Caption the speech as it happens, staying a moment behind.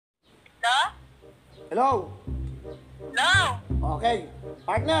Hello? Hello? Okay.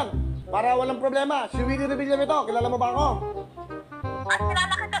 Partner, para walang problema, si Willie Revillame ito. Kilala mo ba ako?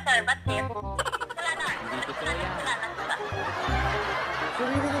 Kilala kita, sir. Bakit? Kilala. Hindi totoo yan. Kilala kita. Si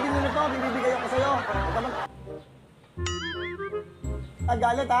Willie Revillame ito, bibibigay ako sa'yo.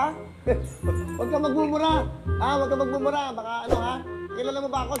 Galit ha? Huwag ka magmumura. Huwag ka magmumura. Baka ano ha? Kilala mo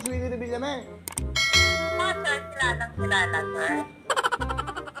ba ako, si Willie Revillame? Sir. Kilala, sir.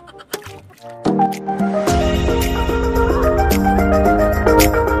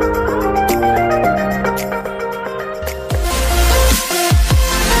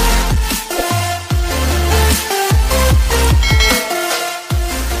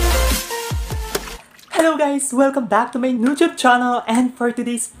 Hello guys! Welcome back to my YouTube channel, and for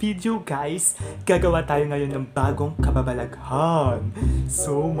today's video guys, gagawa tayo ngayon ng bagong kababalaghan.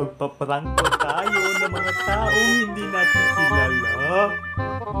 So, magpaprank po tayo ng mga taong hindi natin kilala.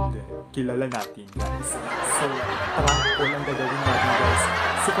 Hindi, kilala natin guys. So, prank po lang gagawin natin guys.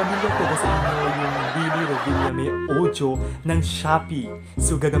 So, pamilya ko ba sa inyo yung Willie Revillame audio ng Shoppee.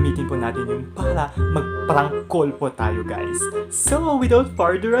 So, gagamitin po natin yun para mag-prank call po tayo guys. So, without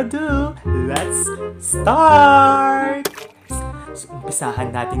further ado, let's start! So, umpisahan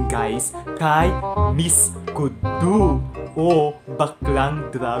natin guys kay Ms.Guddu o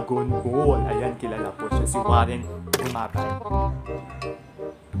Baklang Dragon Ball. Ayan, kilala po siya, si Warren Bumatay.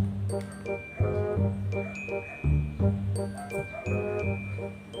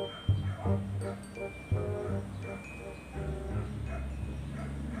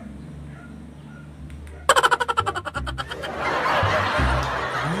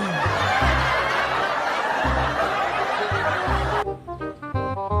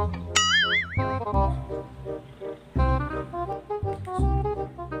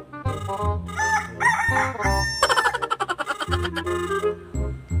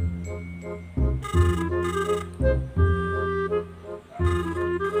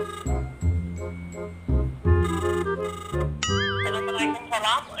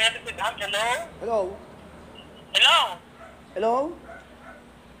 Hello? Hello? Hello?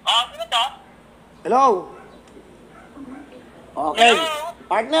 Sino to? Hello? Okay. Hello?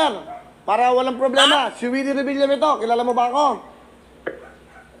 Partner, para walang problema, si Willie Revillame ito. Kilala mo ba ako?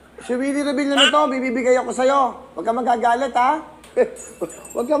 Si Willie Revillame ito, bibibigay ako sa'yo. Huwag ka magagalit, ha?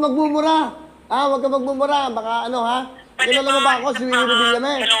 Huwag ka magmumura. Huwag ka magmumura. Baka ano, ha? Kilala mo ba ako, si Willie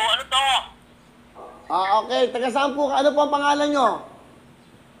Revillame? Hello, ano to? Okay. Taga saan po? Ano po ang pangalan nyo?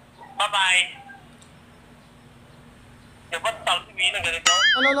 Bye-bye. Dapat sabihin ng ganito?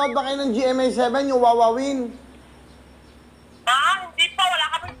 Nanonood ba kayo ng GMA7, yung Wawawin? Hindi pa. Wala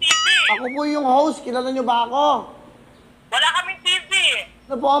kaming TV. Ako po yung host. Kilala nyo ba ako? Wala kaming TV.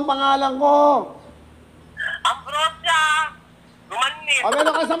 Ano po ang pangalan ko? Ang grosya. Gumanit.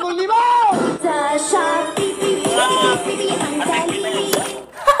 Meron ka 10,000! Sa Shoppee, ang dali.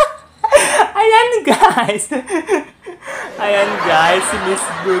 Ayan guys! Ayan guys, si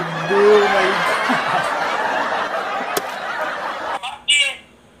Ms.Guddu. My God. Bakit?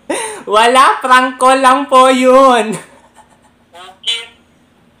 Wala, prank call lang po yun. Okay.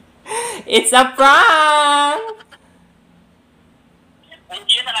 It's a prank!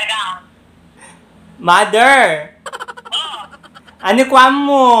 Hindi talaga. Mother! Ano kwam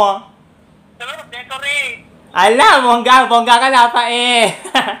mo? Pero decorate. Alam, bongga ka na pa eh.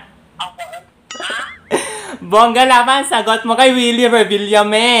 Ako. Bongga laban, sagot mo kay Willie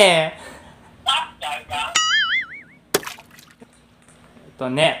Revillame. Talaga? Ito,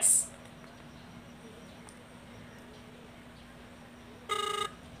 next.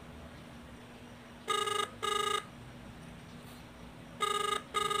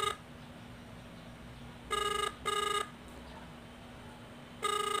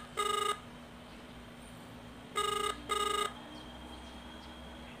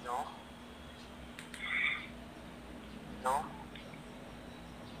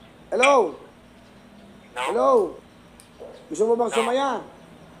 Hello? Hello? Gusto mo bang sumaya?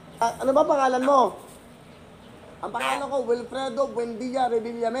 Ano ba pangalan mo? Ang pangalan ko, Wilfredo Buendia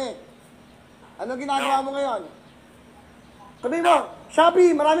Revillame. Ano ginagawa mo ngayon? Sabihin mo,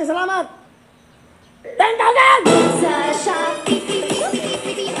 Shoppee, maraming salamat! 10,000! Sa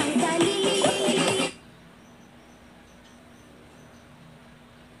Shoppee, ang dali.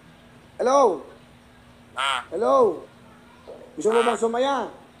 Hello? Hello? Gusto mo bang sumaya?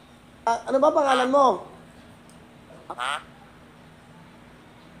 Ano ba pangalan mo?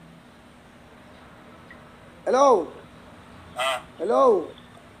 Hello? Hello?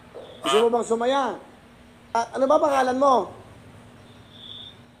 Gusto mo bang sumaya? Ano ba pangalan mo?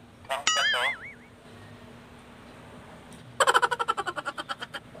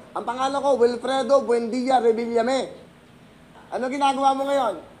 Ang pangalan ko, Wilfredo Buendia Revillame. Ano ginagawa mo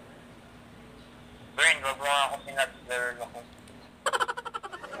ngayon? Brain, wag mo nga ako sinadler ako.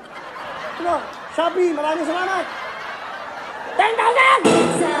 Ano? Shoppee, maraming salamat!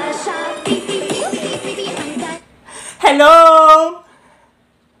 10,000! Sa Shopee, ang dali. Hello!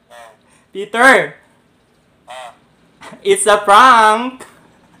 Peter! It's a prank!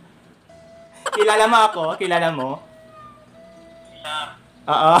 Kilala mo ako? Kilala mo? Sam,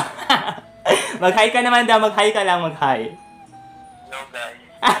 Oo. Mag-hi ka naman daw. Mag-hi ka lang. Mag-hi. hello guys.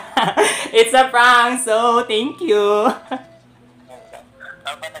 It's a prank, so thank you.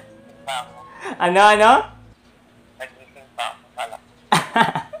 Dapat nagising pa ako. Ano? Nagising pa ako. Kala.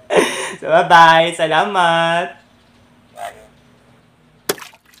 So, bye-bye. Salamat. Ayun.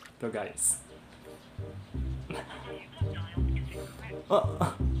 Ito, guys. Oh.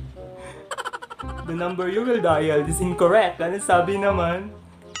 The number you will dial is incorrect. Ano sabi naman?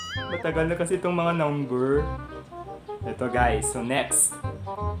 Matagal na kasi itong mga number. Ito, guys. So, next.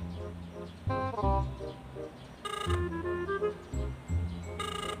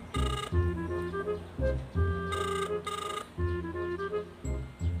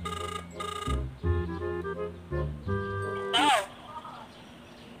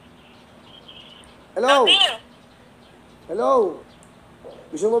 Hello? Bill! Hello?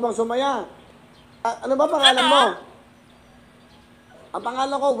 Gusto mo bang sumaya? Ano ba pangalan mo? Ang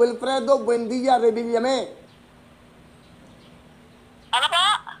pangalan ko, Wilfredo Buendia Revillame. Ano po?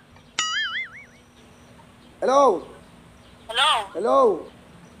 Hello? Hello? Hello?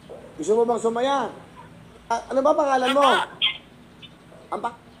 Gusto mo bang sumaya? Ano ba pangalan mo?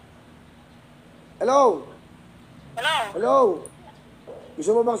 Hello? Hello? Hello?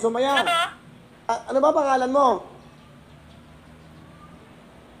 Gusto mo bang sumaya? Ano? Ano ba pangalan mo?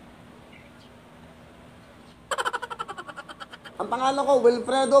 Ang pangalan ko,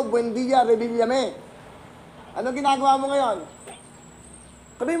 Wilfredo Buendia Revillame. Ano ginagawa mo ngayon?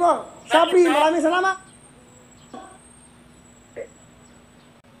 Sabi mo, Shoppee, maraming salamat!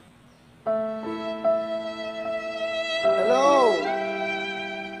 Hello?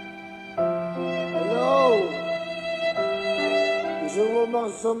 Hello? Gusto mo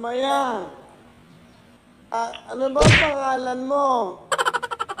bang sumaya? Ano ba pangalan mo?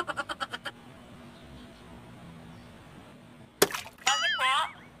 Bakit po?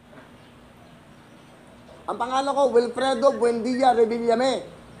 Ang pangalan ko, Wilfredo Buendia Revillame.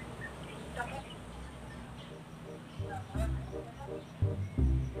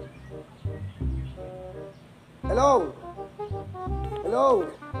 Hello? Hello?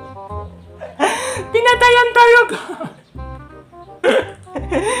 Pinatayan tayo, guys.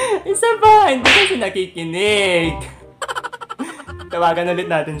 Isa pa, hindi kasi nakikinig. Tawagan ulit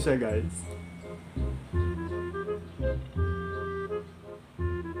natin siya, guys.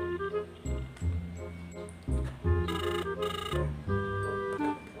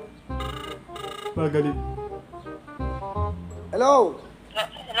 Magalit. Hello?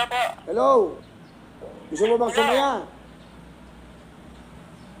 Hello po? Hello? Gusto mo bang sumaya?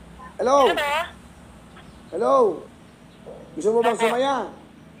 Hello? Hello? Hello? Gusto mo bang sumaya?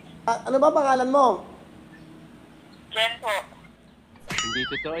 Ano ba pangalan mo? Jen po. Hindi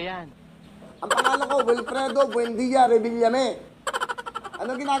totoo yan. Ang pangalan ko, Wilfredo Buendia Revillame.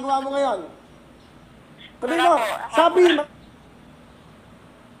 Ano ginagawa mo ngayon? Sabi mo, Shoppee,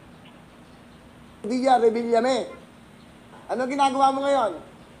 Buendia Revillame. Ano ginagawa mo ngayon?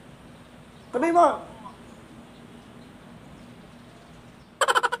 Sabi mo.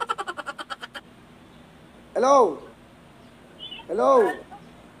 Hello? Hello?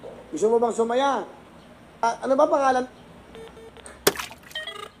 Gusto mo bang sumaya? Ano ba pangalan?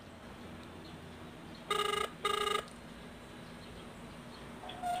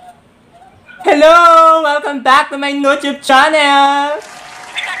 Hello! Welcome back to my YouTube channel!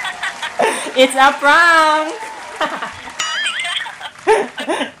 It's a prank!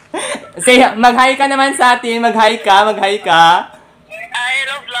 Say, mag-hi ka naman sa atin. Mag-hi ka.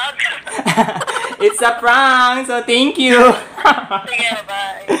 Hello vlog. It's a prank, so thank you. Sige,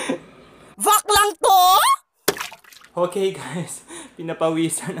 bye. Vak lang to? Okay guys,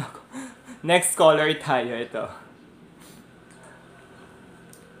 pinapawisan ako. Next caller tayo, ito.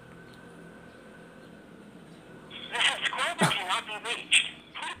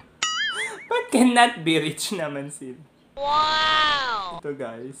 But cannot be rich naman sila. Wow! Ito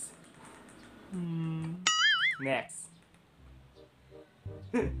guys. Next.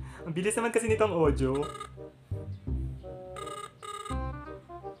 Ang bilis naman kasi nitong audio.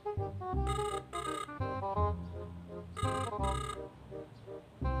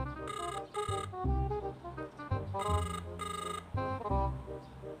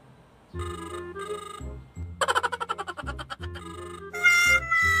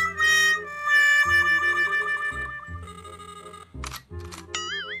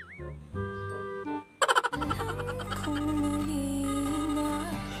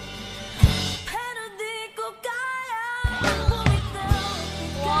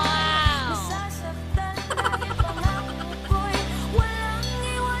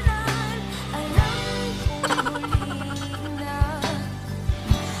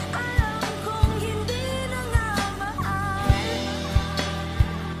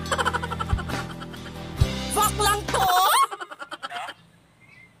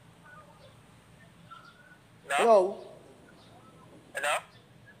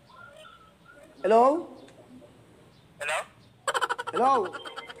 Hello? Hello? Hello?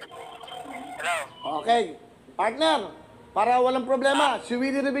 Hello? Okay. Partner, para walang problema, si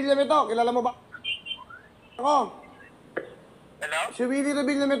Willie Revillame ito. Kilala mo ba? Ako. Hello? Si Willie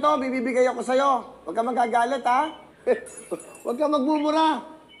Revillame ito, bibibigay ako sa'yo. Huwag ka magagalit, ha? Huwag ka magmumura.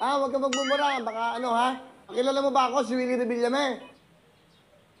 Huwag ka magmumura. Baka ano, ha? Kilala mo ba ako, si Willie Revillame?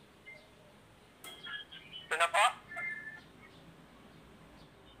 Ito na po?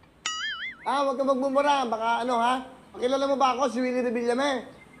 Huwag ka magmumura. Baka ano, ha? Kilala mo ba ako, si Willie Revillame?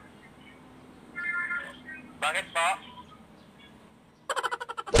 Bakit po?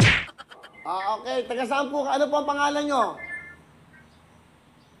 Okay. Taga saan po ka? Ano po ang pangalan nyo?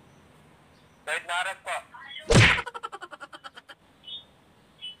 David Narat po.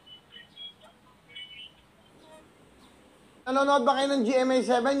 Nanonood ba kayo ng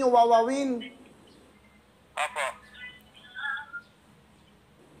GMA7, yung Wawawin? Opo.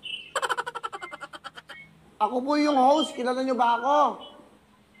 Ako po yung host. Kilala nyo ba ako?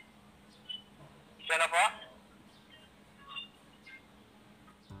 Siya na po?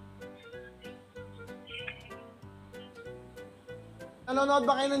 Nanonood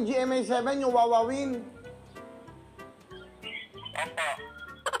ba kayo ng GMA7, yung Wawawin? Opo.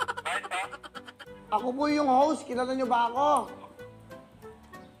 Bakit po? Ako po yung host. Kilala nyo ba ako?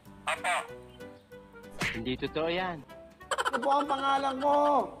 Opo. Hindi totoo yan. Ano po ang pangalan ko?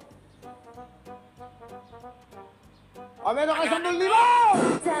 Meron ka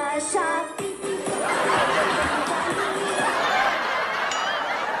 10,000! Sa Shoppee.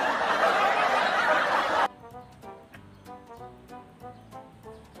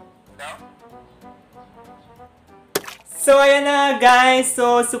 Hello? So, ayan na guys.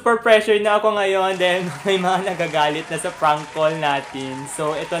 So, super pressure na ako ngayon. Then, may mga nagagalit na sa prank call natin.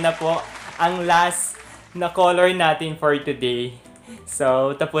 So, ito na po ang last na color natin for today.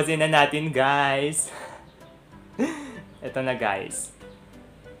 So, tapusin na natin guys. Ito na guys.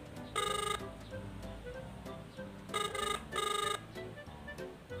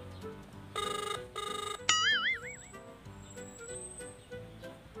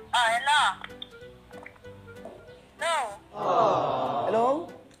 Hello? No. Hello?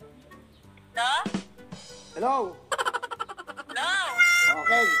 No? Hello? No.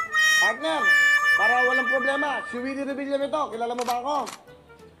 Okay. Partner, para walang problema, si Willie Revillame ito. Kilala mo ba ako?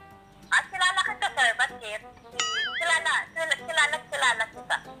 Kilala kita, sir. Bakit? Kilala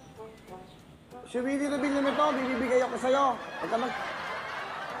kita. Si Willie Revillame ito, bibibigay ako sa'yo. Huwag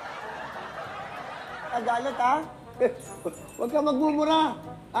ka galit, ha? Huwag ka magmumura.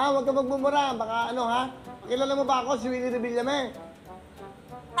 Huwag ka magmumura. Baka ano, ha? Kilala mo ba ako, si Willie Revillame?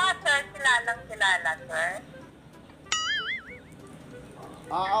 Sir. Kilala, sir.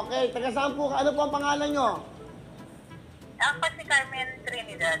 Okay. Taga saan po ka? Ano po ang pangalan nyo? Ako si Carmen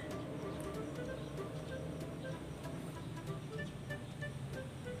Trinidad.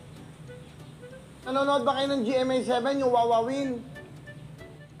 Nanonood ba kayo ng GMA7, yung Wawawin?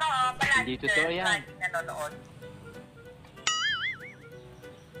 Oo, palagi, Hindi sir. totoo yan. Palagi nanonood.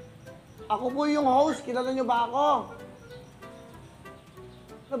 Ako po yung host. Kilala nyo ba ako?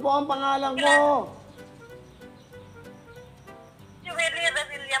 Ano po ang pangalan ko? Si Willie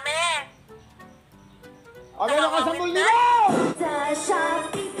Revillame. Meron ka 10,000! Sa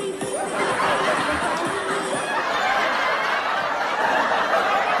Shoppee.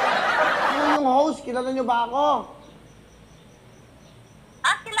 Ako yung host. Kilala nyo ba ako?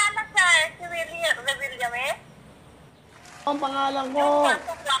 Kilala, sir. Si Willie Revillame. Ano ang pangalan ko?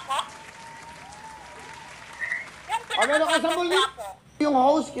 Ako? Meron ka 10,000! Yung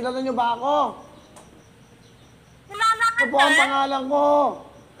host. Kilala nyo ba ako? Kilala ka, Ano po ang sir. pangalan ko?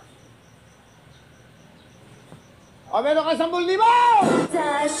 Meron ka 10,000! Sa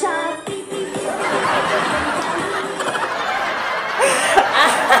Shoppee.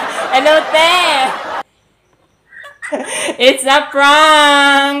 Hello, te! It's a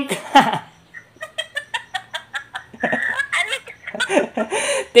prank!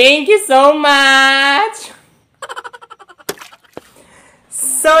 Thank you so much!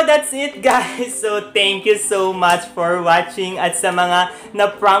 So that's it guys. So thank you so much for watching at sa mga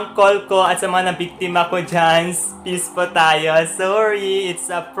na-prank call ko at sa mga nabiktima ko dyan. Peace po tayo. Sorry,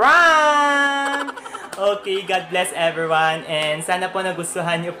 it's a prank! Okay, God bless everyone and sana po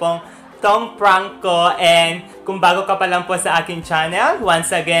nagustuhan niyo pong tong prank ko, and kung bago ka pa lang po sa aking channel, once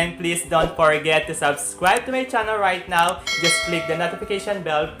again, please don't forget to subscribe to my channel right now. Just click the notification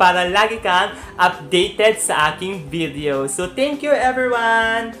bell para lagi kang updated sa aking video. So thank you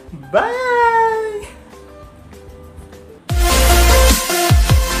everyone! Bye!